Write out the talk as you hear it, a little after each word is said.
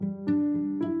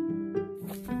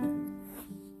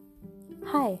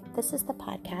Hi, this is the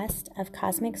podcast of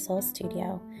Cosmic Soul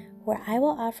Studio, where I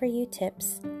will offer you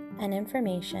tips and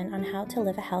information on how to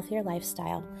live a healthier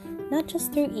lifestyle, not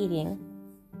just through eating,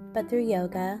 but through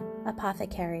yoga,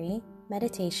 apothecary,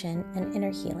 meditation, and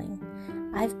inner healing.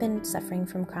 I've been suffering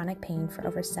from chronic pain for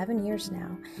over 7 years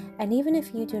now, and even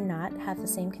if you do not have the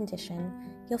same condition,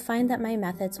 you'll find that my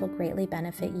methods will greatly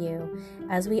benefit you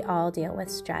as we all deal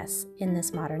with stress in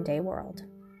this modern day world.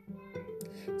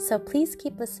 So please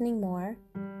keep listening more.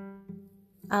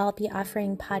 I'll be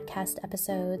offering podcast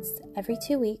episodes every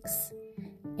 2 weeks,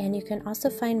 and you can also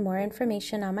find more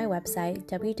information on my website,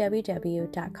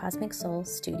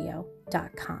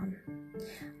 www.cosmicsoulstudio.com.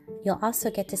 You'll also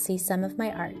get to see some of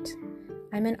my art.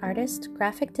 I'm an artist,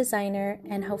 graphic designer,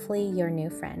 and hopefully your new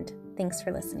friend. Thanks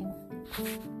for listening.